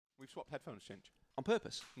swapped headphones, Chinch? On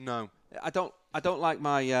purpose? No. I don't like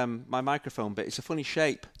my my microphone bit. It's a funny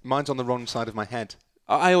shape. Mine's on the wrong side of my head.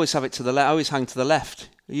 I always have it to the left. I always hang to the left.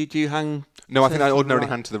 Do you hang? No, I think I ordinarily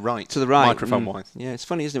hang to the right. To the right. Microphone-wise. Yeah, it's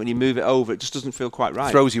funny, isn't it? When you move it over, it just doesn't feel quite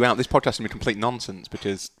right. Throws you out. This podcast is going to be complete nonsense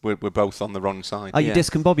because we're both on the wrong side. Are you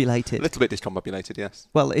discombobulated? A little bit discombobulated, yes.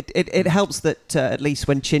 Well, it helps that at least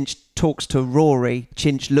when Chinch talks to Rory,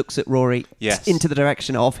 Chinch looks at Rory into the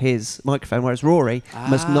direction of his microphone, whereas Rory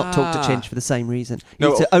must not talk to Chinch for the same reason. You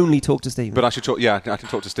need to only talk to Stephen. But I should talk. Yeah, I can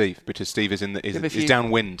talk to Steve because Steve is is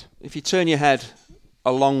downwind. If you turn your head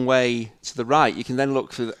a long way to the right, you can then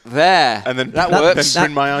look through there, and then that works. Then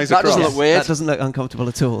turn my eyes that across. Doesn't look weird. That doesn't look uncomfortable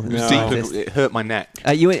at all. No. It hurt my neck.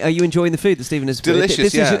 Are you enjoying the food that Stephen has?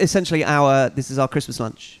 Delicious. This is essentially our Christmas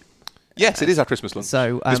lunch. Yes, it is our Christmas lunch.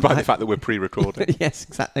 So, despite the fact that we're pre-recording. Yes,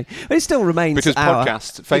 exactly. But it still remains because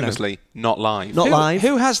podcast famously not live. Not live.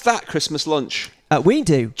 Who has that Christmas lunch? We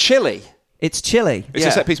do. Chili. It's chili. It's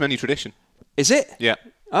a set-piece menu tradition. Is it? Yeah.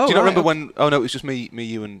 Oh, do you not remember when? Oh no, it was just me,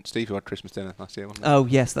 you, and Steve who had Christmas dinner last year, wasn't it? Oh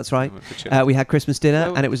yes, that's right. We had Christmas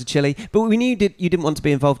dinner, and it was a chili. But we knew you didn't want to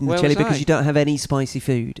be involved in the chili because you don't have any spicy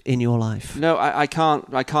food in your life. No, I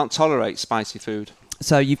can't tolerate spicy food.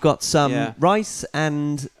 So you've got some rice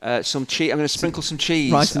and some cheese. I'm going to sprinkle some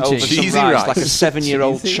cheese rice and over cheese. some rice, like a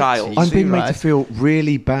 7-year-old child. I'm being made to feel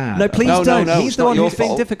really bad. No, please don't. No, He's the one who's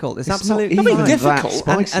being difficult. It's absolutely not being difficult.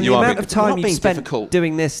 And the amount of time you've spent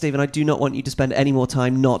doing this, Stephen, I do not want you to spend any more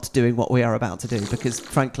time not doing what we are about to do because,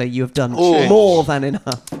 frankly, you have done more than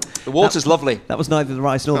enough. The water's lovely. That was neither the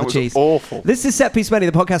rice nor the cheese. Awful. This is Set Piece Menu,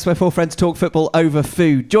 the podcast where four friends talk football over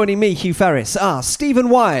food. Joining me, Hugh Ferris, are Stephen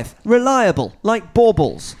Wyeth, reliable like baubles.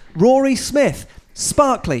 Rory Smith,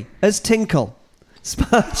 sparkly as Tinkle.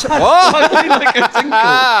 What? Like a tinkle.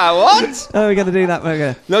 What? Oh, we're going to do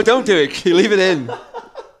that. No, don't do it. Leave it in.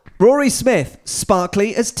 Rory Smith,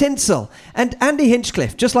 sparkly as tinsel. And Andy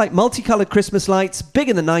Hinchcliffe, just like multicoloured Christmas lights, big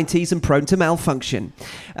in the 90s and prone to malfunction.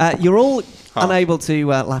 You're all unable to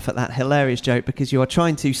laugh at that hilarious joke because you are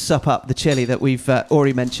trying to sup up the chili that we've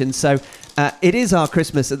already mentioned. So it is our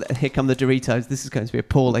Christmas. Here come the Doritos. This is going to be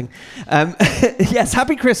appalling. Yes,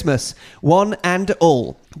 happy Christmas, one and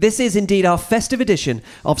all. This is indeed our festive edition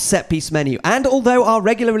of Set Piece Menu. And although our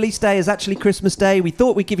regular release day is actually Christmas Day, we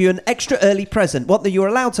thought we'd give you an extra early present, one that you're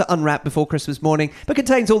allowed to unwrap before Christmas morning, but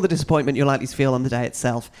contains all the disappointment you're likely to feel on the day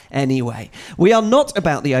itself anyway. We are not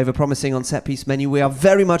about the over-promising on Set Piece Menu. We are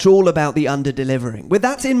very much all about the under-delivering. With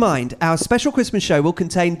that in mind, our special Christmas show will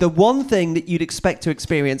contain the one thing that you'd expect to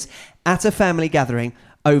experience at a family gathering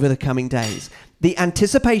over the coming days. The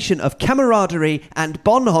anticipation of camaraderie and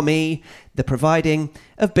bonhomie, the providing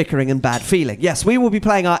of bickering and bad feeling. Yes, we will be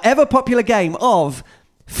playing our ever-popular game of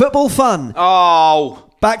Football Fun. Oh!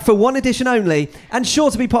 Back for one edition only, and sure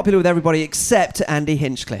to be popular with everybody except Andy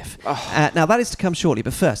Hinchcliffe. Now, that is to come shortly,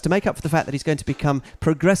 but first, to make up for the fact that he's going to become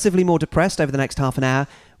progressively more depressed over the next half an hour,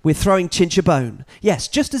 we're throwing Chinch a bone. Yes,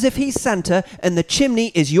 just as if he's Santa and the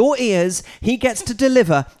chimney is your ears, he gets to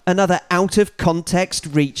deliver another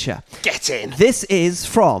out-of-context reacher. Get in! This is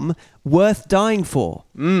from Worth Dying For.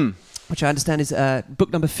 Which I understand is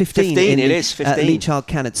book number 15 in it is 15. Lee Child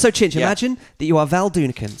canon. So, Chinch, imagine that you are Val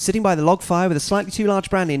Doonican, sitting by the log fire with a slightly too large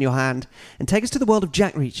brandy in your hand, and take us to the world of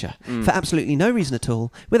Jack Reacher for absolutely no reason at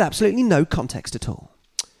all, with absolutely no context at all.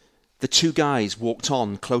 The two guys walked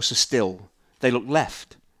on closer still. They looked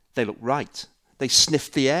left. They looked right. They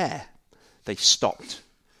sniffed the air. They stopped.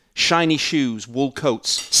 Shiny shoes, wool coats,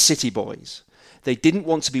 city boys. They didn't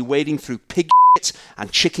want to be wading through pig shit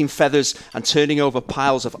and chicken feathers and turning over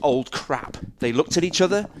piles of old crap. They looked at each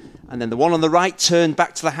other, and then the one on the right turned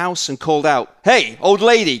back to the house and called out, "Hey, old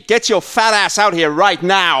lady, get your fat ass out here right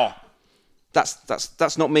now!"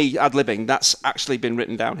 That's not me ad-libbing. That's actually been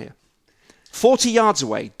written down here. 40 yards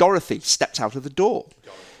away, Dorothy stepped out of the door.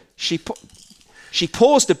 She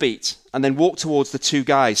paused a beat and then walked towards the two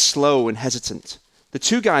guys, slow and hesitant. The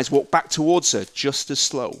two guys walked back towards her, just as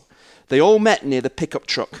slow. They all met near the pickup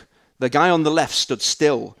truck. The guy on the left stood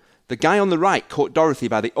still. The guy on the right caught Dorothy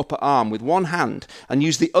by the upper arm with one hand and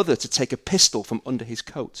used the other to take a pistol from under his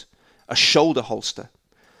coat, a shoulder holster.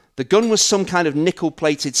 The gun was some kind of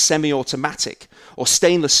nickel-plated semi-automatic or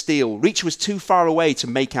stainless steel. Reach was too far away to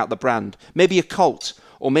make out the brand. Maybe a Colt,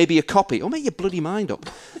 or maybe a copy, or make your bloody mind up.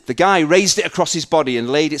 The guy raised it across his body and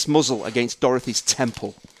laid its muzzle against Dorothy's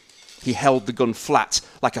temple. He held the gun flat,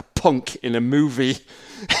 like a punk in a movie.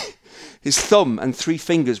 His thumb and 3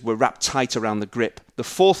 fingers were wrapped tight around the grip. The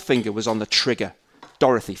 4th finger was on the trigger.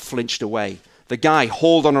 Dorothy flinched away. The guy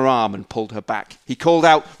hauled on her arm and pulled her back. He called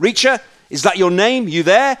out, "Reacher, Is that your name? You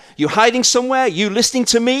there? You hiding somewhere? You listening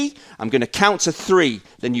to me? I'm going to count to 3,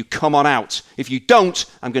 then you come on out. If you don't,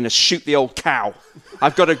 I'm going to shoot the old cow.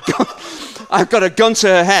 I've got a gun. I've got a gun to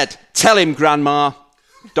her head. Tell him, Grandma.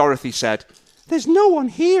 Dorothy said, "There's no one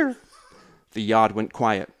here." The yard went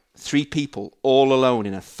quiet. 3 people, all alone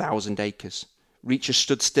in 1,000 acres. Reacher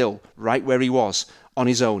stood still, right where he was, on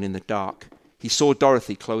his own in the dark. He saw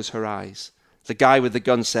Dorothy close her eyes. The guy with the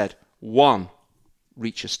gun said, 1.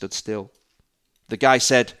 Reacher stood still. The guy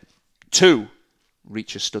said, 2.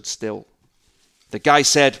 Reacher stood still. The guy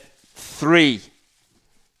said, 3.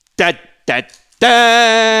 Dead, dead,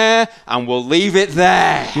 dead. And we'll leave it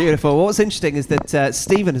there. Beautiful. What's interesting is that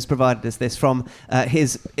Stephen has provided us this from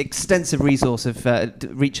his extensive resource of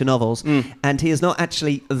Reacher novels, and he is not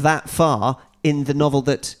actually that far in the novel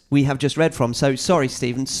that we have just read from. So sorry,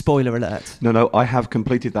 Stephen, spoiler alert. No, I have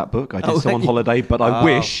completed that book. I did so on holiday, but I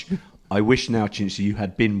wish now, Chinchy, you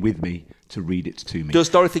had been with me to read it to me. Does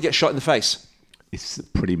Dorothy get shot in the face? It's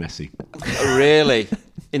pretty messy. Really?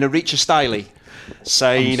 In a Reacher style?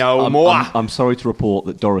 Say no more. I'm sorry to report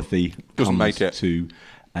that Dorothy Doesn't comes make it. to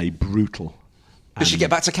a brutal... Does she get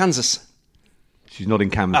back to Kansas? She's not in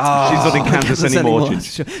Kansas. She's not in Kansas anymore.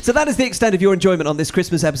 Sure. So that is the extent of your enjoyment on this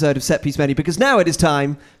Christmas episode of Set Piece Menu, because now it is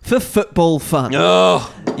time for football fun.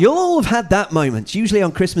 Oh. You'll all have had that moment, usually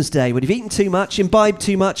on Christmas Day, when you've eaten too much, imbibed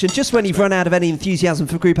too much, and just when you've run out of any enthusiasm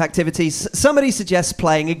for group activities, somebody suggests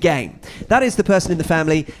playing a game. That is the person in the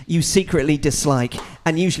family you secretly dislike,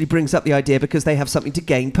 and usually brings up the idea because they have something to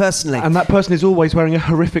gain personally. And that person is always wearing a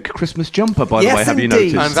horrific Christmas jumper, by the way, have indeed. you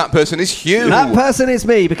noticed? And that person is Hugh. That person is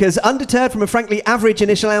me, because undeterred from a frankly average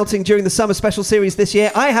initial outing during the summer special series this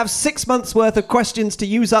year, I have 6 months worth of questions to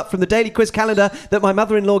use up from the daily quiz calendar that my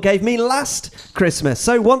mother-in-law gave me last Christmas.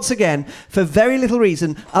 So once again, for very little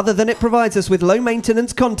reason other than it provides us with low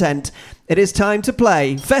maintenance content, it is time to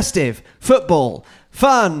play festive football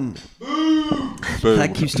fun. Boom.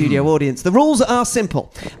 Thank you, studio audience. The rules are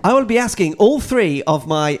simple. I will be asking all 3 of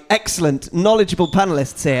my excellent, knowledgeable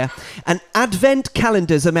panellists here an advent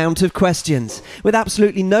calendar's amount of questions, with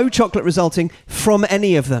absolutely no chocolate resulting from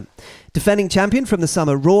any of them. Defending champion from the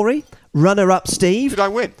summer, Rory. Runner-up, Steve. Did I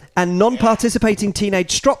win? And non-participating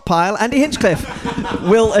teenage strop pile, Andy Hinchcliffe,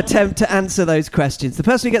 will attempt to answer those questions. The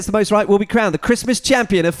person who gets the most right will be crowned the Christmas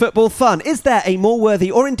champion of football fun. Is there a more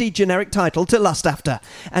worthy or indeed generic title to lust after?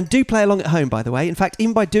 And do play along at home, by the way. In fact,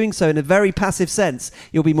 even by doing so in a very passive sense,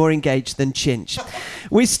 you'll be more engaged than Chinch.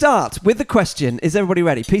 We start with the question. Is everybody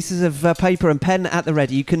ready? Pieces of paper and pen at the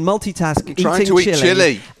ready. You can multitask eating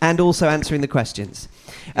chili and also answering the questions.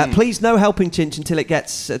 Please, no helping Chinch until it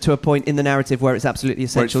gets to a point in the narrative where it's absolutely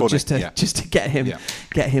essential, just to get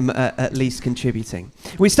him at least contributing.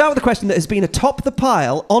 We start with a question that has been atop the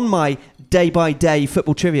pile on my day-by-day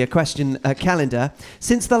football trivia question calendar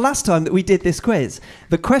since the last time that we did this quiz.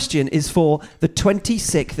 The question is for the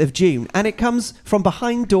 26th of June, and it comes from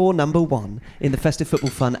behind door number 1 in the Festive Football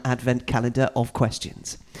Fun Advent Calendar of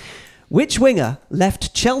Questions. Which winger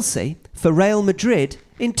left Chelsea for Real Madrid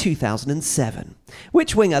in 2007?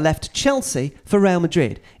 Which winger left Chelsea for Real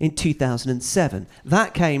Madrid in 2007?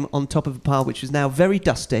 That came on top of a pile which was now very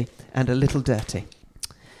dusty and a little dirty.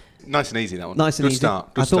 Nice and easy, that one. Nice and Good easy.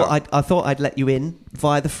 start. I thought I'd let you in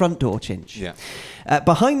via the front door, Chinch. Yeah.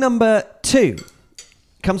 Behind number 2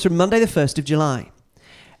 comes from Monday the 1st of July.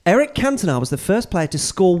 Eric Cantona was the first player to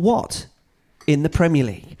score what in the Premier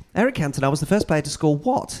League? Eric Cantona was the first player to score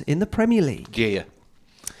what in the Premier League? Yeah.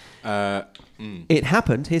 It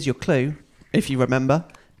happened, here's your clue, if you remember,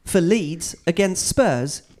 for Leeds against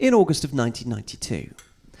Spurs in August of 1992.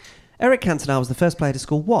 Eric Cantona was the first player to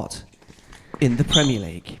score what in the Premier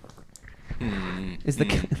League? Is the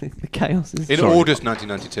chaos? In August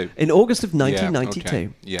 1992. In August of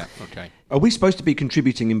 1992. Yeah, okay. Are we supposed to be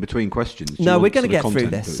contributing in between questions? No, we're going to get through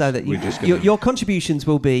this so that your contributions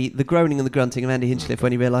will be the groaning and the grunting of Andy Hinchcliffe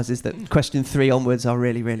when he realises that question 3 onwards are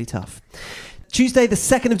really, really tough. Tuesday the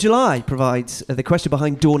 2nd of July provides the question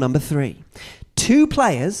behind door number 3. 2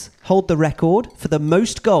 players hold the record for the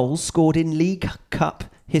most goals scored in League Cup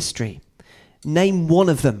history. Name one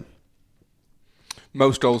of them.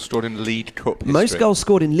 Most goals scored in League Cup history. Most goals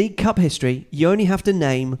scored in League Cup history. You only have to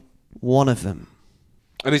name one of them.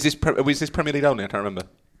 And is this Premier League only? I can't remember.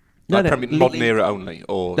 No, Modern era only?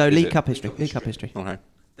 Or no, League Cup history. League Cup history. Okay.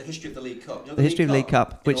 The history of the League Cup. The history of the League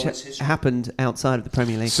Cup, which happened outside of the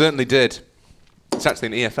Premier League. Certainly did. It's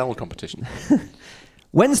actually an EFL competition.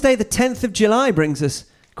 Wednesday the 10th of July brings us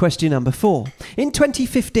question number 4. In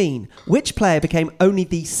 2015, which player became only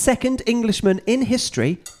the second Englishman in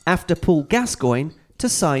history after Paul Gascoigne to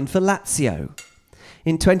sign for Lazio?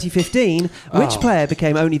 In 2015, which player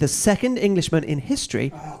became only the second Englishman in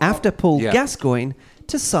history after Paul Gascoigne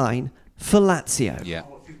to sign for Lazio? Yeah.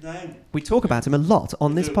 We talk about him a lot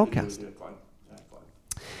on this podcast.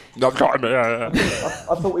 I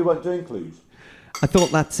thought we weren't doing clues. I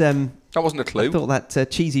thought that That wasn't a clue. I thought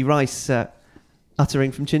that cheesy rice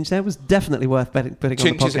uttering from Chinch there was definitely worth putting on the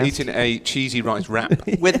Chinch is podcast. eating a cheesy rice wrap.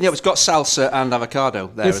 It's got salsa and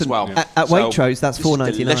avocado there Listen, as well. At Waitrose, that's this is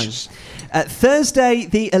 $4.99. delicious. Thursday,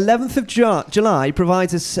 the 11th of July,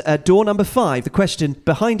 provides us door number 5. The question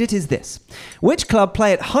behind it is this. Which club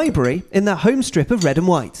play at Highbury in their home strip of red and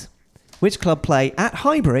white? Which club play at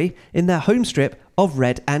Highbury in their home strip of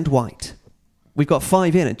red and white? We've got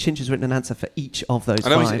 5 in, and Chinch has written an answer for each of those I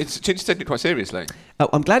know 5. Chinch is taking it quite seriously. Oh,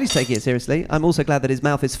 I'm glad he's taking it seriously. I'm also glad that his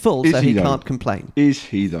mouth is full, so he can't complain. Is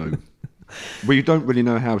he, though? We don't really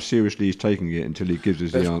know how seriously he's taking it until he gives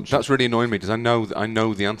us the answer. That's really annoying me because I know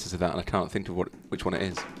the answer to that and I can't think of which one it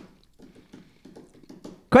is.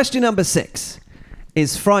 Question number 6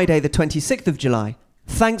 is Friday the 26th of July.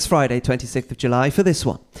 Thanks, Friday 26th of July, for this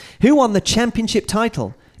one. Who won the championship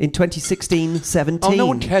title in 2016-17? Oh, no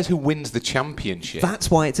one cares who wins the championship. That's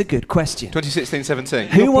why it's a good question. 2016-17.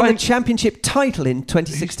 Who won the championship title in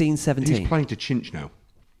 2016-17? He's playing to Chinch now.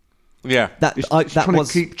 Yeah. He's trying to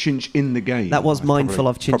keep Chinch in the game. That was mindful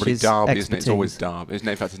of Probably Chinch's Derby, expertise. isn't it? It's always Derby. Isn't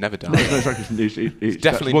it? In fact, it's never Derby. It's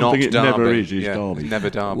Definitely one not thing it Derby. never is yeah, Derby. It's never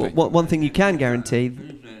Derby. One thing you can guarantee,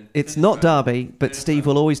 it's not Derby, but Steve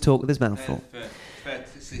will always talk with his mouth full.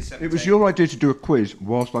 It was your idea to do a quiz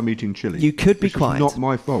whilst I'm eating chili. You could be This is quiet. not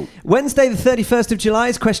my fault. Wednesday, the 31st of July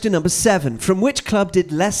is question number 7. From which club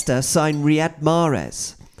did Leicester sign Riyad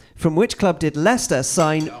Mahrez? From which club did Leicester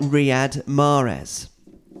sign Riyad Mahrez?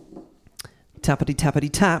 Tappity tappity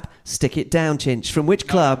tap, stick it down, Chinch. From which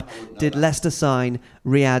club did Leicester sign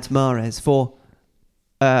Riyad Mahrez for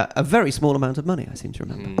a very small amount of money, I seem to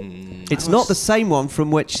remember. It's not the same one from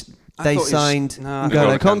which they signed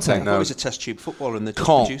N'Golo Conte. I thought he was a test tube footballer and they just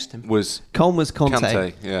Con produced him. was Con was Conte.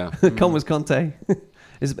 Kante, yeah. Con was Conte.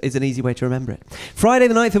 is an easy way to remember it. Friday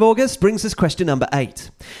the 9th of August brings us question number 8.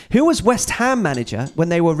 Who was West Ham manager when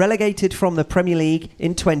they were relegated from the Premier League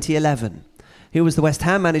in 2011? Who was the West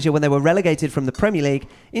Ham manager when they were relegated from the Premier League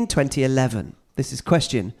in 2011? This is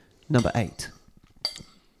question number 8.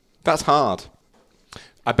 That's hard.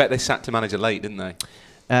 I bet they sacked a manager late, didn't they?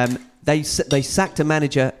 They sacked a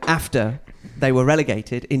manager after they were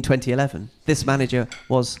relegated in 2011. This manager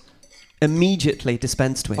was immediately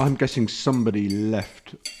dispensed with. I'm guessing somebody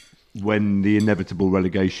left when the inevitable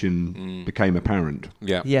relegation became apparent.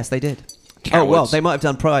 Yeah. Yes, they did. Cowards. Oh well, they might have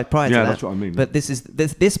done prior to that. Yeah, that's what I mean. But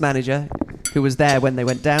this manager, who was there when they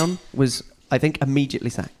went down, was, I think, immediately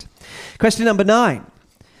sacked. Question number 9.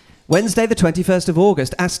 Wednesday, the 21st of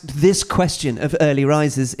August, asked this question of early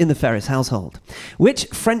risers in the Ferris household. Which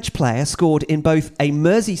French player scored in both a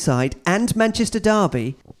Merseyside and Manchester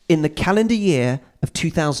derby in the calendar year of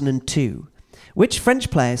 2002? Which French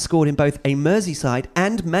player scored in both a Merseyside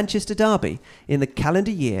and Manchester derby in the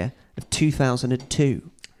calendar year of 2002?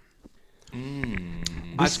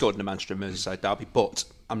 I scored in a Manchester Merseyside derby, but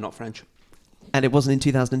I'm not French. And it wasn't in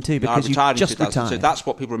 2002 I because you retired in just 2002. retired. That's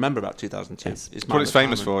what people remember about 2002. Yes. Is What it's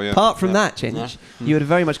famous for, yeah. Apart from that, Chinch, you would have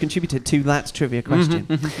very much contributed to that trivia question.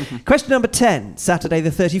 Question number 10, Saturday the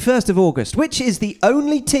 31st of August. Which is the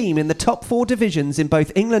only team in the top 4 divisions in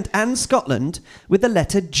both England and Scotland with the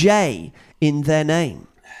letter J in their name?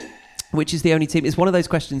 Which is the only team? It's one of those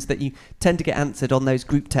questions that you tend to get answered on those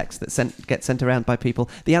group texts that get sent around by people.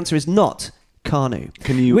 The answer is not Carnu.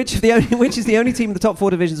 Which is the only team in the top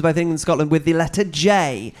 4 divisions of both England and Scotland with the letter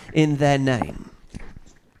J in their name?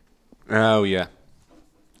 Oh, yeah.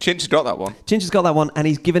 Chinch got that one. Chinch has got that one, and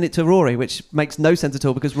he's given it to Rory, which makes no sense at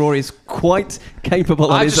all because Rory is quite capable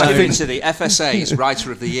on I've his just own. given it to the FSA's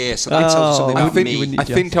Writer of the Year, so that tells us something about me. I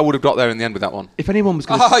think I would have got there in the end with that one. If anyone was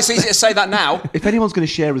going Oh, it's easy to say that now. if anyone's going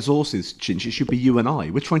to share resources, Chinch, it should be you and I.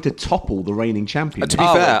 We're trying to topple the reigning champion. To be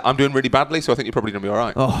fair, I'm doing really badly, so I think you're probably going to be all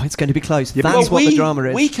right. Oh, it's going to be close. Yeah, That's what the drama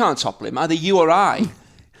is. We can't topple him. Either you or I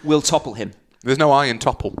will topple him. There's no I in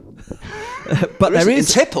topple. But there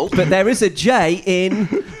is in tipple. But there is a J in.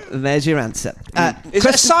 There's your answer. Is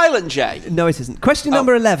it a silent J? No, it isn't. Question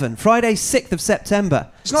number 11. Friday, 6th of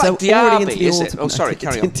September. It's not like already into Diaby, the is it? autumn- Oh, sorry,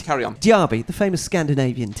 carry on. Diaby, the famous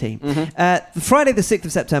Scandinavian team. Friday, the 6th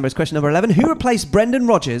of September is question number 11. Who replaced Brendan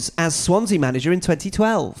Rodgers as Swansea manager in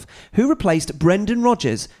 2012? Who replaced Brendan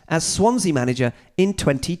Rodgers as Swansea manager in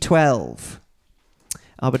 2012?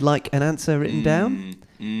 I would like an answer written down.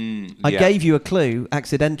 I gave you a clue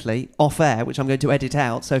accidentally off air, which I'm going to edit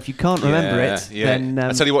out. So if you can't remember it, then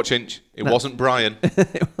I tell you what, Chinch, it wasn't Brian.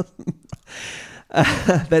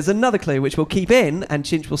 There's another clue which we'll keep in, and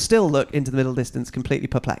Chinch will still look into the middle distance completely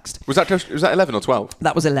perplexed. Was that 11 or 12?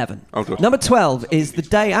 That was 11. Oh, good. Number 12 is the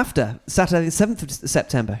day after, Saturday the 7th of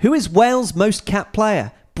September. Who is Wales' most capped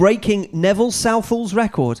player, breaking Neville Southall's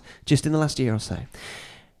record just in the last year or so?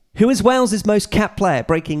 Who is Wales' most capped player,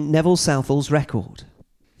 breaking Neville Southall's record?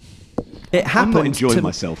 It I'm happened not enjoying to,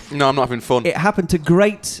 myself. No, I'm not having fun. It happened to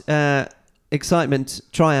great excitement,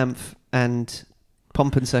 triumph, and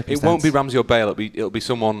pomp and circumstance. It won't be Ramsey or Bale. It'll be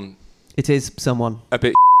someone It is someone. a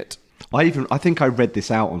bit shit. I think I read this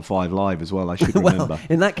out on 5 Live as well. I should remember. Well,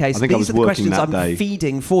 in that case, I think I these was are the working questions that I'm day.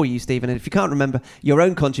 feeding for you, Stephen. And if you can't remember your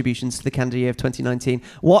own contributions to the calendar year of 2019,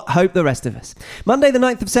 what hope the rest of us? Monday, the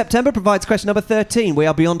 9th of September, provides question number 13. We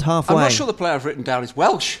are beyond halfway. I'm not sure the player I've written down is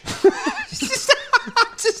Welsh.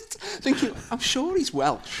 I'm just thinking, I'm sure he's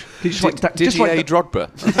Welsh. Just write Didier Drogba.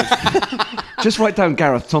 just write down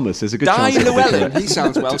Gareth Thomas. There's a good Di chance. it'll be Llewellyn. correct. He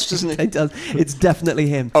sounds Welsh, doesn't he? It does. It's definitely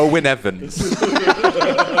him. Owen Evans.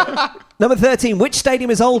 Number 13. Which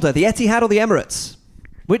stadium is older, the Etihad or the Emirates?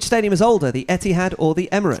 Which stadium is older, the Etihad or the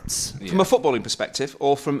Emirates? From a footballing perspective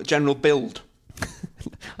or from general build?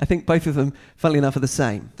 I think both of them, funnily enough, are the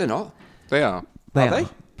same. They're not. They are. They Are are. they?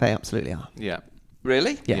 They absolutely are. Yeah.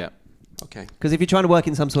 Really? Yeah. Okay. Because if you're trying to work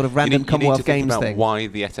in some sort of You random need to Commonwealth think Games about thing, why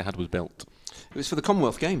the Etihad was built. It was for the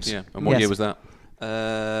Commonwealth Games. Yeah. And what Yes. year was that?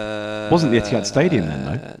 Wasn't the Etihad Stadium then,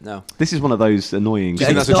 though? No. This is one of those annoying. Do you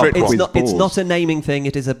think it's that's a trick it's one? not. It's Balls. not a naming thing.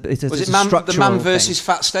 It is a. It is Was a it the structural Man thing. versus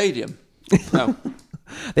Fat Stadium? No.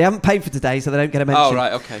 They haven't paid for today, so they don't get a mention. Oh,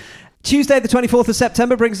 right, okay. Tuesday, the 24th of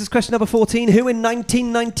September, brings us question number 14. Who in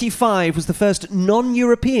 1995 was the first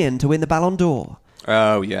non-European to win the Ballon d'Or?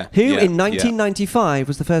 Oh, yeah. Who yeah, in 1995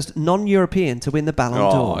 was the first non-European to win the Ballon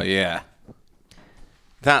Oh, d'Or? yeah.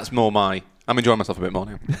 That's more my... I'm enjoying myself a bit more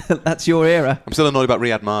now. That's your era. I'm still annoyed about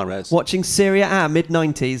Riyad Mahrez. Watching Serie A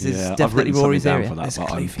mid-90s is Yeah, I've definitely written Rory's something area. down for that, There's a but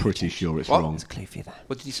clue I'm for you, pretty Jim. sure it's What? wrong. There's a clue for you there.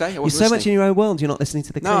 What did you say? I You're wasn't so much in listening. your own world, you're not listening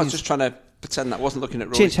to the clues. No, I was just trying to pretend that I wasn't looking at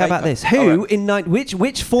Rory's Chinch, how about paper. this? Who All right. in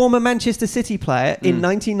which former Manchester City player in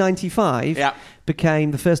 1995 Yeah.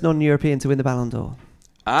 became the first non-European to win the Ballon d'Or?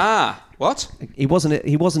 Ah, what? He wasn't a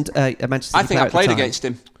Manchester City I think player I at the played time. against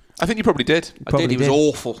him. I think you probably did. I Probably did. He was did.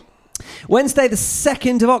 awful. Wednesday, the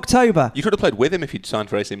 2nd of October. You could have played with him if you'd signed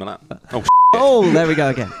for AC Milan. Oh, Oh, there we go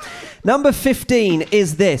again. Number 15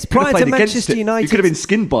 is this. Could have Prior to played against Manchester it. United... You could have been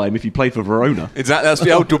skinned by him if you played for Verona. Exactly. That's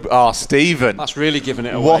the Stephen. That's really giving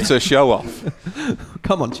it away. What a show off.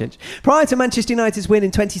 Come on, Chinch. Prior to Manchester United's win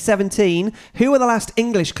in 2017, who were the last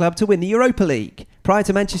English club to win the Europa League? Prior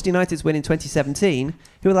to Manchester United's win in 2017,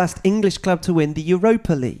 who were the last English club to win the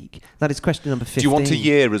Europa League? That is question number 15. Do you want a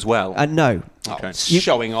year as well? No. Oh, Okay. it's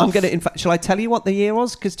showing off. I'm going to. In fact, shall I tell you what the year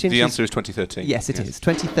was? Because Chinch. The answer is 2013. Yes, it is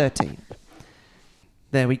 2013.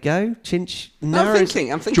 There we go. Chinch I'm narrows.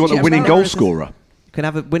 thinking. Do you want a Yes, winning no, goal no, scorer? We can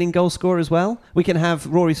have a winning goal scorer as well. We can have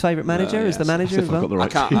Rory's favourite manager as the yes. manager As as if I've well.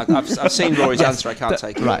 got the I right can't. I've seen Rory's answer. I can't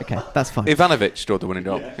take it. Right, okay, that's fine. Ivanovic scored the winning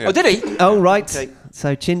goal. Yeah. Oh, did he? Oh, right. Okay.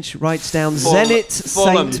 So Chinch writes down Fulham- Zenit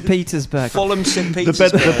Fulham. St. Petersburg. Fulham St. the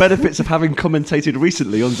Petersburg. benefits of having commentated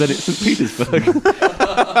recently on Zenit St. Petersburg.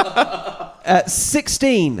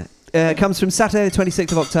 16 comes from Saturday the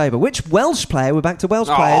 26th of October. Which Welsh player, we're back to Welsh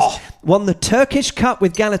Oh. players, won the Turkish Cup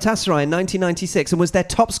with Galatasaray in 1996 and was their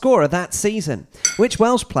top scorer that season? Which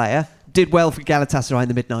Welsh player did well for Galatasaray in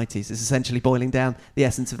the mid-90s? Is essentially boiling down the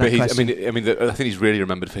essence of that But question. I think he's really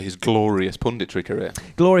remembered for his glorious punditry career.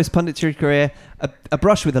 Glorious punditry career, a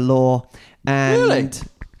brush with the law, and Really?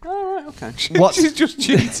 Oh, right, okay. What- He's just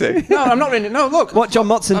cheating. No, I'm not really. No, look. what John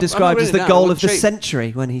Motson I'm described not as the really goal down. of the Cheat.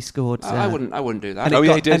 century when he scored. I wouldn't. I wouldn't do that. And it Oh, yeah,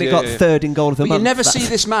 got, he did, and it yeah, got yeah. third in goal of the But month. you never That's- see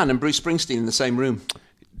this man and Bruce Springsteen in the same room.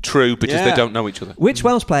 True, because they Yeah. don't know each other. Which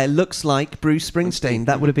Welsh player looks like Bruce Springsteen?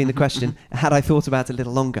 That would have been the question had I thought about it a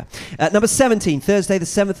little longer. Number 17, Thursday the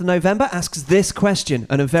 7th of November, asks this question,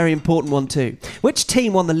 and a very important one too. Which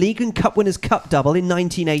team won the League and Cup Winners' Cup double in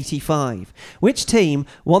 1985? Which team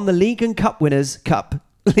won the League and Cup Winners' Cup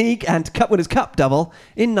League and Cup Winners' Cup double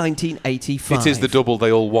in 1985? It is the double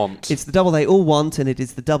they all want. It's the double they all want, and it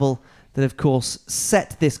is the double that, of course,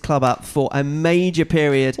 set this club up for a major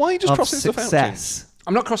period Why are you just of crossing stuff out, success.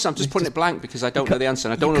 I'm not crossing. I'm just putting it blank because I don't know the answer.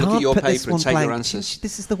 And I You don't want to look at can't your put this paper and one take blank. your answers.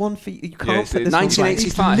 This is the one for you. You can't it's- put this it's one blank.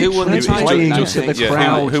 1985. Who won the Literally title? playing in just at the 1985?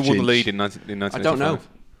 crowd. Who won the Chinch. lead in 1985? I don't know.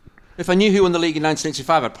 If I knew who won the league in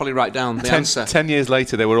 1985, I'd probably write down the answer. 10 years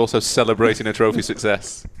later, they were also celebrating a trophy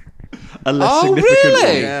success. A less Oh, significant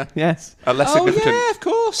really? one. Yeah. Yes. A less Oh significant. yeah, of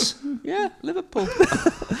course. Yeah, Liverpool.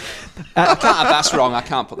 That's wrong. I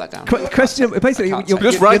can't put that down. Question. Basically,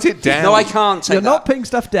 Just write it down. No, I can't take You're that. not putting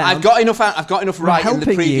stuff down. I've got enough right in the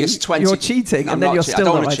helping previous you. 20. You're cheating, I'm and then not you're cheating. still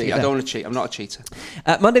not I don't want to writing cheat. it I down. don't want to cheat. I'm not a cheater.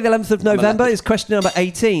 Monday the 11th of November leopard. is question number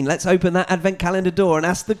 18. Let's open that advent calendar door and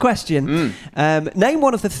ask the question. Name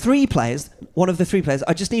one of the three players.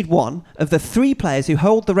 I just need one of the three players who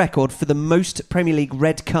hold the record for the most Premier League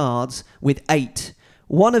red cards with 8.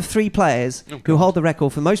 One of three players who hold the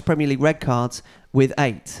record for most Premier League red cards with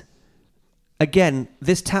 8. Again,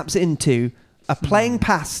 this taps into a playing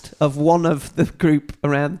past of one of the group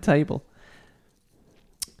around the table.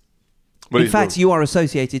 In fact, you are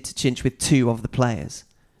associated to Chinch with 2 of the players.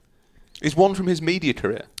 Is one from his media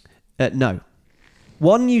career? No.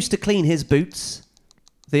 One used to clean his boots.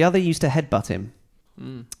 The other used to headbutt him.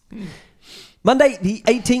 Monday, the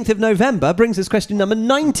 18th of November, brings us question number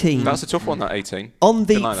 19. That's a tough one, that 18. On the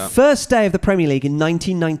Didn't like that. first day of the Premier League in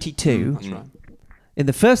 1992... That's right. In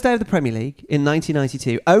the first day of the Premier League in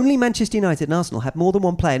 1992, only Manchester United and Arsenal had more than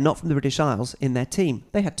one player not from the British Isles in their team.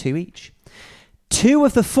 They had 2 each. 2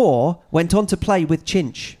 of the 4 went on to play with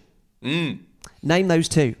Chinch. Name those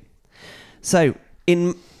 2. So, in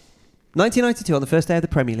 1992, on the first day of the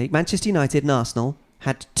Premier League, Manchester United and Arsenal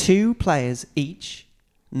had 2 players each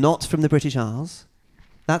not from the British Isles.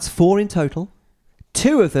 That's 4 in total.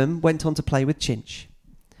 2 of them went on to play with Chinch.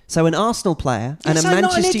 So an Arsenal player and Yes, a I'm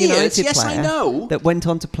not an Manchester idiot. United Yes, I player know. that went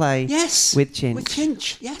on to play with Chinch. With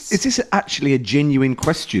Chinch, yes. Is this actually a genuine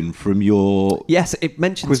question from your... Yes, it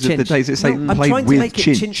mentions Quiz of Chinch. the day, does it say I'm played trying to with make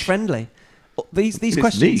Chinch? it Chinch friendly. These It's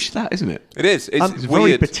questions. niche, that, isn't it? It is. It's It's very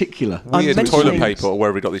weird. particular. I'm Weird mentioning- toilet paper or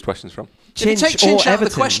wherever he got these questions from. If you take Chinch or Chinch out of the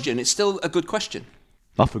Everton. question, it's still a good question.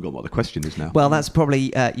 I forgot what the question is now. Well, that's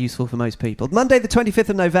probably useful for most people. Monday, the 25th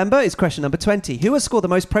of November, is question number 20. Who has scored the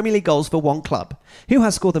most Premier League goals for one club? Who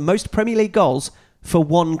has scored the most Premier League goals for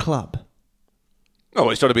one club? Oh,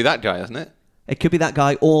 it's got to be that guy, hasn't it? It could be that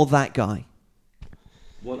guy or that guy.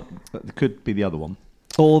 But it could be the other one.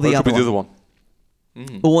 Or Or the it could other be the one.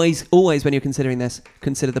 other one. Always when you're considering this,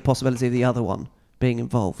 consider the possibility of the other one being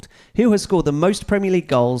involved. Who has scored the most Premier League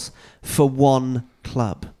goals for one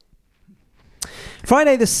club?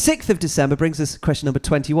 Friday, the 6th of December, brings us question number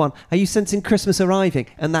 21. Are you sensing Christmas arriving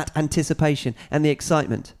and that anticipation and the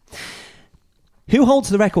excitement? Who holds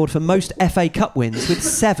the record for most FA Cup wins with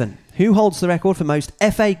 7? Who holds the record for most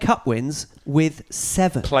FA Cup wins with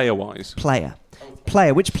 7? Player-wise. Player.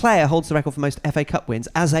 Which player holds the record for most FA Cup wins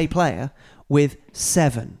as a player with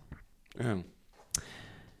 7? Oh.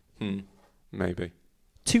 Maybe.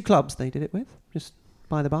 2 clubs they did it with, just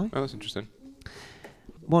by the by. Oh, that's interesting.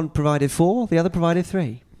 One provided 4, the other provided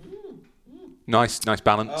 3. Nice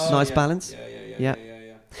balance. Nice balance. Yeah.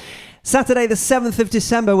 Saturday, the 7th of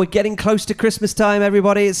December. We're getting close to Christmas time,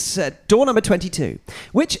 everybody. It's door number 22.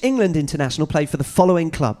 Which England international played for the following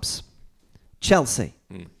clubs? Chelsea,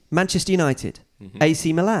 Manchester United,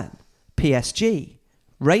 AC Milan, PSG,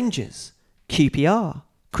 Rangers, QPR,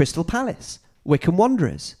 Crystal Palace, Wycombe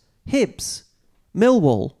Wanderers, Hibs,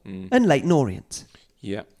 Millwall, and Leyton Orient.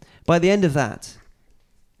 Yeah. By the end of that,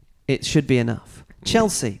 it should be enough.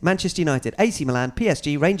 Chelsea, Manchester United, AC Milan,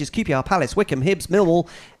 PSG, Rangers, QPR, Palace, Wycombe, Hibs, Millwall,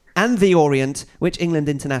 and the Orient, which England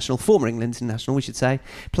international, former England international, we should say,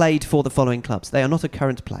 played for the following clubs. They are not a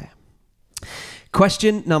current player.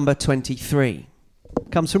 Question number 23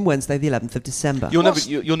 comes from Wednesday, the 11th of December.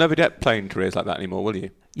 You'll never get playing careers like that anymore, will you?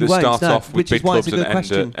 You That won't, start no, off with which is big why it's clubs a good and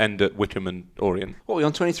question. end at Wycombe and Orient. What are we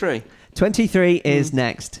on, 23? 23 is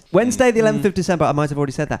next. Wednesday, the 11th of December. I might have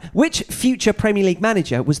already said that. Which future Premier League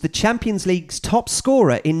manager was the Champions League's top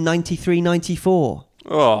scorer in 93-94?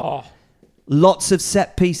 Oh. Lots of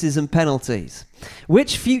set pieces and penalties.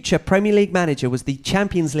 Which future Premier League manager was the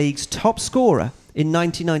Champions League's top scorer in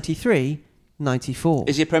 1993-94?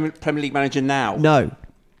 Is he a Premier League manager now? No.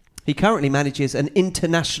 He currently manages an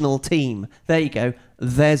international team. There you go.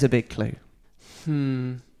 There's a big clue.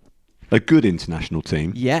 A good international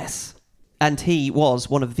team. Yes. And he was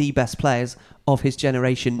one of the best players of his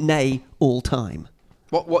generation, nay, all time.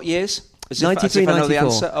 What years? As if I know the 93-94.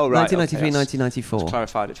 answer? Oh, right. 1993-1994. That's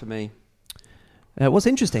clarified it for me. What's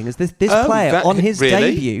interesting is this player, on his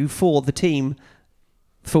really? debut for the team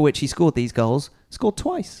for which he scored these goals, scored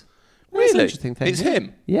twice. That's an Really? interesting thing. It's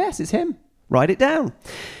him? Yes, it's him. Write it down.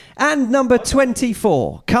 And number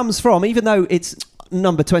 24 comes from, even though it's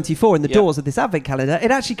number 24 in the doors of this advent calendar,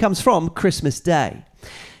 it actually comes from Christmas Day.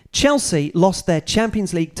 Chelsea lost their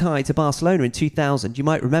Champions League tie to Barcelona in 2000. You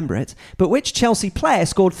might remember it. But which Chelsea player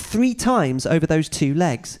scored 3 times over those 2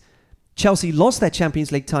 legs? Chelsea lost their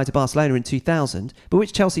Champions League tie to Barcelona in 2000, but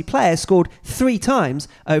which Chelsea player scored 3 times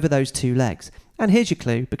over those 2 legs? And here's your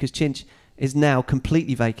clue, because Chinch is now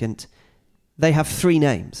completely vacant. They have 3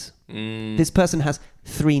 names. This person has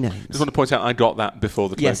 3 names. Just want to point out I got that before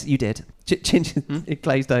the clue. Yes, you did. It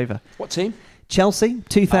glazed over. What team? Chelsea,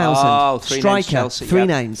 2000. Oh, 3 Striker, names, Chelsea. 3 yeah.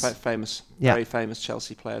 names. Famous. Yeah. Very famous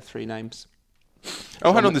Chelsea player, 3 names.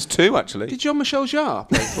 Oh, hang on, there's 2 actually. Did Jean-Michel Jarre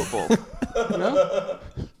play football? No?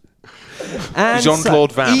 And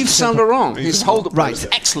Jean-Claude Van. Yves Saint Laurent. His hold-up Right. was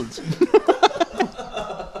excellent.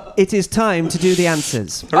 it is time to do the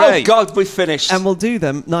answers. Hooray. Oh, God, we've finished. And we'll do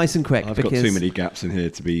them nice and quick. I've got because too many gaps in here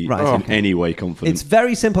to be Right. in any way confident. It's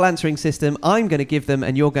very simple answering system. I'm going to give them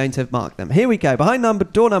and you're going to mark them. Here we go. Behind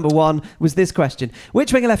door number 1 was this question.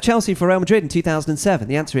 Which winger left Chelsea for Real Madrid in 2007?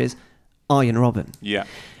 The answer is Arjen Robben. Yeah.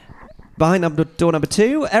 Behind door number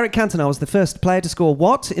 2, Eric Cantona was the first player to score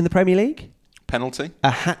what in the Premier League? Penalty.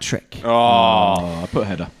 A hat-trick. Oh. I put a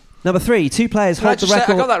header. Number 3, 2 players Can I hold the just say,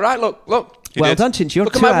 record. I got that right. Look. You Well did. done, Chinch. You're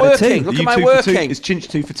Look 2 at my out of 2. working. Look Are you at my 2 for 2? working. Is Chinch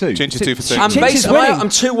 2 for 2? Chinch is 2 for 2. I'm Chinch is basically, winning. I'm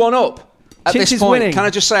 2-1 up at Chinch this is point. winning. Can I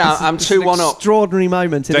just say I'm It's an 2-1 up? extraordinary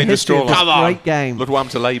moment in the Dangerous history of this scoreline. Come on. great game. Look what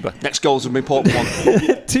happened to Labour. Next goal's an important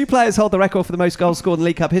one. 2 players hold the record for the most goals scored in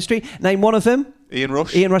League Cup history. Name one of them. Ian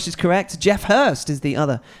Rush. Ian Rush is correct. Jeff Hurst is the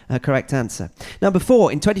other correct answer. Number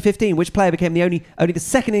 4, in 2015, which player became only the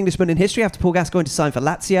second Englishman in history after Paul Gascoigne to sign for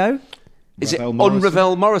Lazio? Is it Ravel Morrison.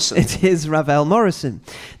 Ravel Morrison? It is Ravel Morrison.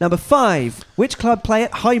 Number 5, which club play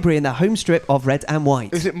at Highbury in their home strip of red and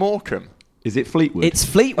white? Is it Morecambe? Is it Fleetwood? It's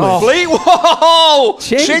Fleetwood. Oh. Whoa!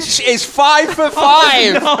 Chinch. Chinch is 5 for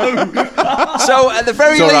 5. So at the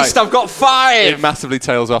very It's all right. least, I've got It 5. massively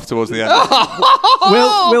tails off towards the end.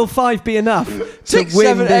 Will 5 be enough to 6, win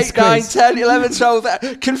 7, this 8, 9, quiz? 10, 11, 12.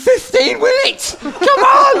 Can 15 win it? Come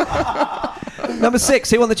on! Number 6,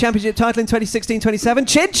 who won the championship title in 2016-27?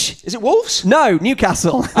 Chinch? Is it Wolves? No,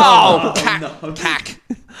 Newcastle. Oh, cack.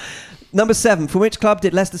 Number 7, from which club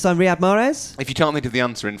did Leicester sign Riyad Mahrez? If you can't think of the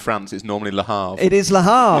answer in France, it's normally Le Havre. It is Le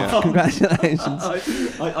Havre. Yeah. Congratulations.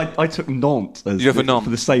 I took Nantes You have a Nantes. for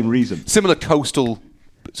the same reason. Similar coastal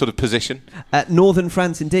sort of position. Northern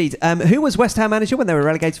France, indeed. Who was West Ham manager when they were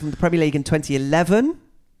relegated from the Premier League in 2011?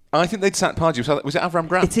 I think they'd sacked Pardew. Was it Avram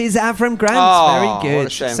Grant? It is Avram Grant. Oh, Very good. what a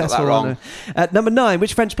shame, got that Successful wrong. runner. Number 9,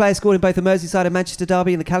 which French player scored in both the Merseyside and Manchester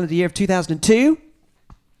derby in the calendar year of 2002?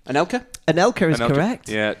 Anelka? Anelka is Anelka. correct.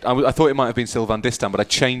 Yeah, I thought it might have been Sylvain Distin, but I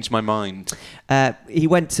changed my mind. He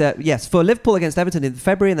went, for Liverpool against Everton in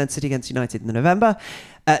February and then City against United in November.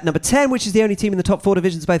 Number 10, which is the only team in the top 4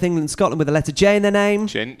 divisions, both England and Scotland, with the letter J in their name,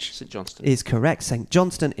 Chinch. St Johnston. is correct. St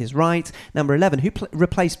Johnston is right. Number 11, who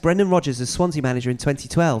replaced Brendan Rodgers as Swansea manager in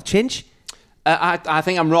 2012? Chinch? I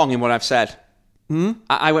think I'm wrong in what I've said.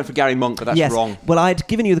 I went for Gary Monk, but that's yes. wrong. Well, I'd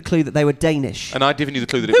given you the clue that they were Danish. And I'd given you the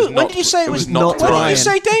clue that it was not. When did you say it was not not When did Brian. you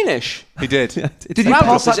say Danish? He did. Did he Loudrup,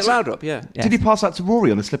 pass is that? it Loudrup? Yeah. Yes. Did he pass that to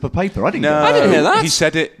Rory on a slip of paper? I didn't. No, get I didn't hear that. He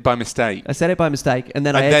said it by mistake. I said it by mistake, and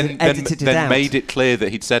then I And edited it then out. made it clear that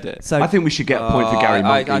he'd said it. So I think we should get a point for Gary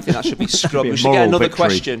Monk. I think that should be scrubbed. Be a We should get moral another victory.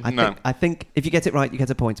 question. No. I think if you get it right, you get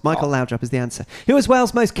a point. Michael Laudrup is the answer. Who is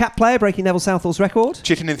Wales' most capped player, breaking Neville Southall's record?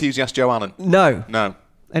 Chicken enthusiast Joe Allen. No. No.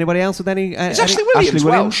 Anybody else with any? It's Ashley Williams, Ashley Williams.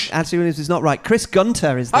 Welsh. Ashley Williams is not right. Chris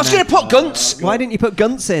Gunter is the I was name. going to put Gunts. Why didn't you put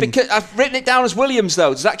Gunts in? Because I've written it down as Williams,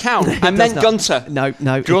 though. Does that count? I It meant does not. Gunter.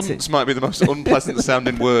 No. Grunts might be the most unpleasant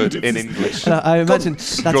sounding word in English. I imagine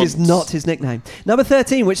that is Grunts. not his nickname. Number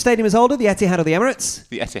 13. Which stadium is older, the Etihad or the Emirates?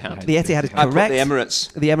 The Etihad. The Etihad is I put correct. the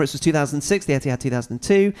Emirates. The Emirates was 2006, the Etihad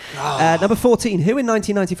 2002. Number 14, who in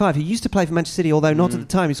 1995, who used to play for Manchester City, although not at the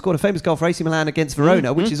time, who scored a famous goal for AC Milan against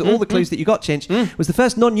Verona, which is all the clues that you got, Chinch, was the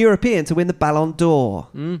first non-European to win the Ballon d'Or.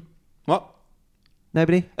 What?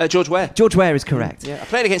 Nobody? George Ware. George Ware is correct. Yeah, I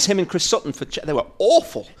played against him and Chris Sutton for. They were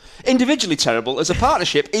awful. Individually terrible. As a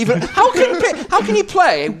partnership, even how can you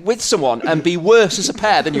play with someone and be worse as a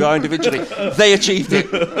pair than you are individually? They achieved it.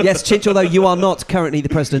 Yes, Chinch, although you are not currently the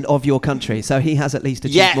president of your country, so he has at least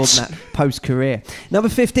achieved Yet. more than that post-career. Number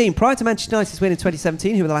 15, prior to Manchester United's win in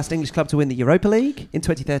 2017, who were the last English club to win the Europa League in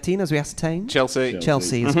 2013, as we ascertained? Chelsea.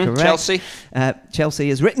 Chelsea is correct. Chelsea. Chelsea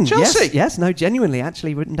is written. Chelsea. Yes, no, genuinely,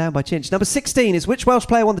 actually written down by Chinch. Number 16 is which Welsh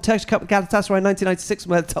player won the Turkish Cup with Galatasaray in 1996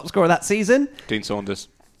 and were the top scorer that season? Dean Saunders.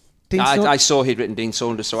 Dean I saw he'd written Dean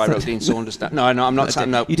Saunders, so I wrote Dean Saunders down. No, I'm not.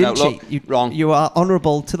 No, you didn't no, cheat. look, wrong. You are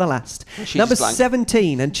honourable to the last. She's Number blank.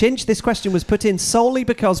 17, and Chinch, this question was put in solely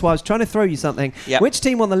because I was trying to throw you something. Yep. Which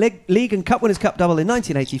team won the League and Cup Winners' Cup double in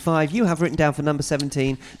 1985? You have written down for number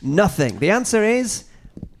 17, nothing. The answer is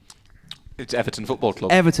It's Everton Football Club.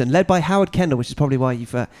 Everton, led by Howard Kendall, which is probably why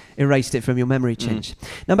you've erased it from your memory, Chinch.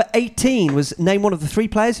 Number 18 was name one of the 3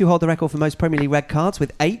 players who hold the record for most Premier League red cards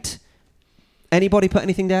with 8. Anybody put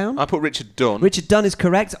anything down? I put Richard Dunn. Richard Dunn is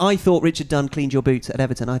correct. I thought Richard Dunn cleaned your boots at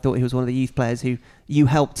Everton. I thought he was one of the youth players who you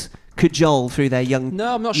helped cajole through their young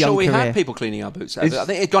No, I'm not young sure we career? had people cleaning our boots. I It's-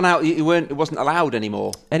 think it'd gone out. It wasn't allowed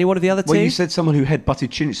anymore. Any one of the other two? Well, you said someone who head-butted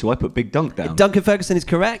Chinch, so I put Big Dunk down. Duncan Ferguson is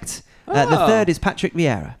correct. The third is Patrick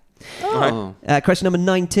Vieira. Oh. Question number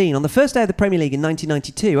 19. On the first day of the Premier League in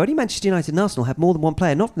 1992, only Manchester United and Arsenal had more than one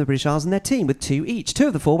player not from the British Isles in their team, with 2 each. 2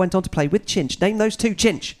 of the 4 went on to play with Chinch. Name those 2.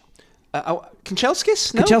 Chinch.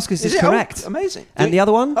 Kanchelskis? No? Kanchelskis is it? correct. Oh, amazing. And the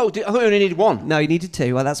other one? Oh, I thought we only needed one. No, you needed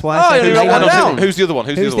 2. Well, that's why Oh, I you said got one down. Who's the other one?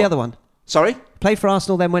 Who's the other one? Sorry? Played for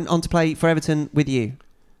Arsenal, then went on to play for Everton with you.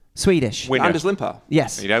 Swedish. Winner. Anders Limpar.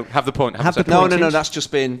 Yes. You know, have the point. Have the second No, point. point. no, Chinch. that's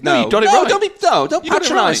just been... No, No, you've done it right. Don't You got it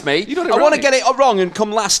patronise right. me. You got it I want to right. get it wrong and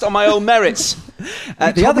come last on my own merits.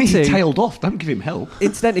 The Tell other me he 2... tailed off. Don't give him help.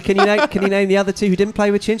 Incidentally, can you name the other 2 who didn't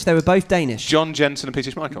play with Chinch? They were both Danish. John Jensen and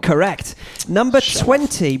Peter Schmeichel. Correct. Number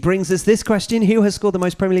 20 brings us this question. Who has scored the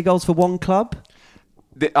most Premier League goals for one club?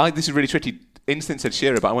 This is really tricky. Instant said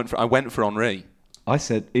Shearer, but I went for Henri. I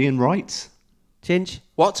said Ian Wright. Chinch?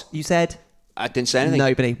 What? You said? I didn't say anything.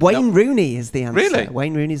 Nobody. Wayne Rooney is the answer. Really?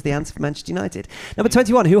 Wayne Rooney is the answer for Manchester United. Number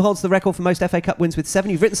 21. Who holds the record for most FA Cup wins with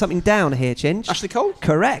 7? You've written something down here, Chinch. Ashley Cole?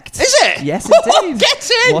 Correct. Is it? Yes, Oh, indeed.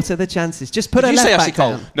 get in! What are the chances? Just put Did a you left say back Ashley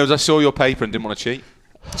Cole? down. No, I saw your paper and didn't want to cheat.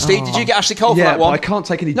 Steve, did you get Ashley Cole for Yeah, that but one? I can't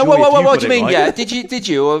take any No, joy if what you've do got you it mean? right. Yeah, did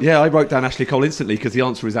you? Or- Yeah, I wrote down Ashley Cole instantly because the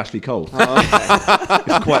answer is Ashley Cole.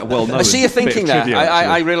 It's quite well known. I see you Bit of thinking there. trivia, I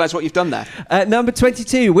actually. realise what you've done there. Number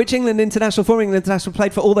 22. Which former England international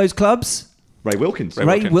played for all those clubs? Ray Wilkins.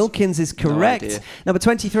 Ray Wilkins is correct. idea. Number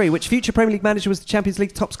 23. Which future Premier League manager was the Champions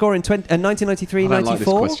League top scorer in 1993-94? I don't like this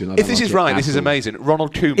question. I If don't this like is it right, at this is all. amazing.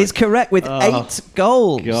 Ronald Koeman. Is correct with 8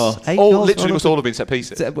 goals. God. 8 All goals, literally Ronald must all have been set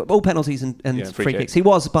pieces. all penalties and Yeah, free free kicks. kicks. He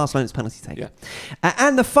was Barcelona's penalty taker.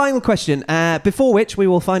 And the final question, before which we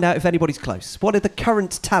will find out if anybody's close. What are the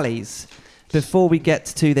current tallies before we get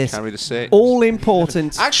to this Carry the 6. all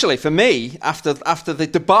important? Actually, for me, after the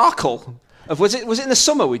debacle of was it in the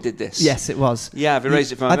summer we did this? Yes, it was. Yeah, I've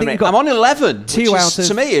erased it from my I think memory. you got I'm on 11. two which is, out of-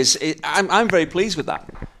 to me I'm very pleased with that.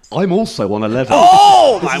 I'm also on 11.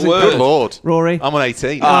 Oh my Good word! Lord. Rory? I'm on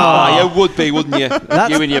 18. You would be, wouldn't you?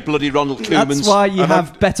 You and your bloody Ronald Koemans. That's why you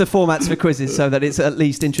have better formats for quizzes, so that it's at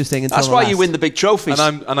least interesting until That's the why last. you win the big trophies.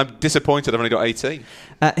 and I'm disappointed I've only got 18.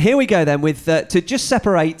 Here we go then with to just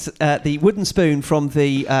separate the wooden spoon from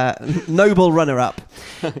the noble runner-up.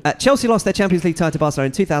 Chelsea lost their Champions League title to Barcelona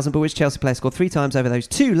in 2000, but which Chelsea player scored 3 times over those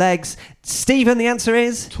 2 legs? Stephen, the answer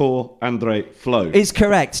is Tor Andre Flo. is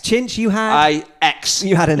correct. Chinch, you had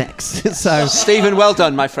you had an X. So Stephen, well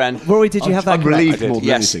done, my friend. Rory, did you have that I'm correct? relieved I did. more than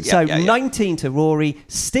Yes. anything. So Yeah. 19 to Rory,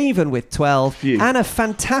 Stephen with 12, Phew. and a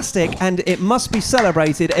fantastic, and it must be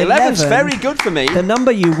celebrated, 11's very good for me. The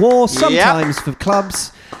number you wore sometimes for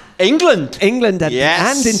clubs. England. England and,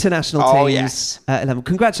 Yes. and international teams. Oh, yes. 11.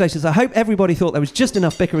 Congratulations. I hope everybody thought there was just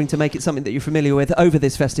enough bickering to make it something that you're familiar with over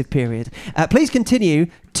this festive period. Please continue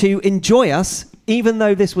to enjoy us, even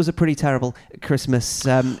though this was a pretty terrible Christmas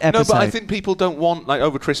episode. No, but I think people don't want, like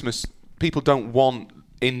over Christmas, people don't want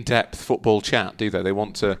in-depth football chat, do they? They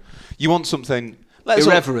want to... You want something...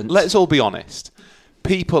 Irreverent. Let's all be honest.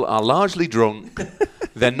 People are largely drunk.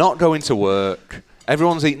 They're not going to work.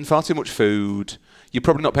 Everyone's eating far too much food. You're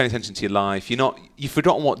probably not paying attention to your life. You've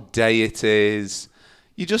forgotten what day it is.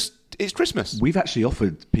 It's Christmas. We've actually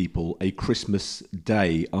offered people a Christmas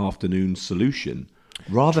Day afternoon solution.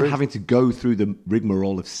 Rather than having to go through the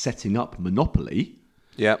rigmarole of setting up Monopoly,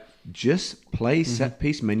 Yeah. just play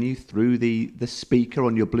set-piece menu through the speaker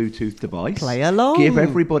on your Bluetooth device. Play along. Give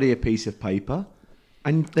everybody a piece of paper.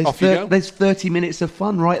 And Off you go. there's 30 minutes of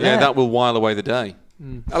fun right Yeah, there. that will while away the day.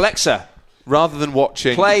 Alexa, Rather than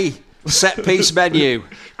watching... play set piece menu.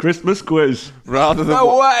 Christmas quiz. Rather than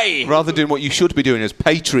No way. Rather than doing what you should be doing as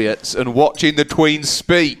patriots and watching the Queen's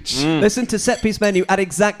speech. Listen to Set Piece Menu at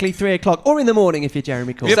exactly 3 o'clock, or in the morning if you're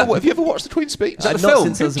Jeremy Corbyn. Have you ever watched the Queen's speech? that the Not film?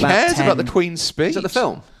 since I was Who about cares 10. about the Queen's speech? Is that the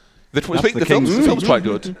film? The That's the film's King's quite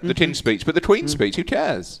good. The King's speech, but the Queen's speech, who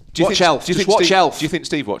cares? Do you Watch think, Elf. Do you Just think watch Steve, Elf. Do you think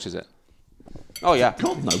Steve watches it? Oh yeah.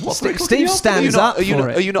 God, no. What? Steve stands up Are for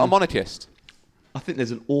it. you not a monarchist? I think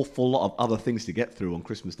there's an awful lot of other things to get through on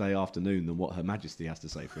Christmas Day afternoon than what Her Majesty has to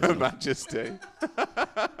say for herself. Majesty.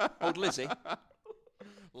 Old Lizzie.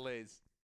 Liz.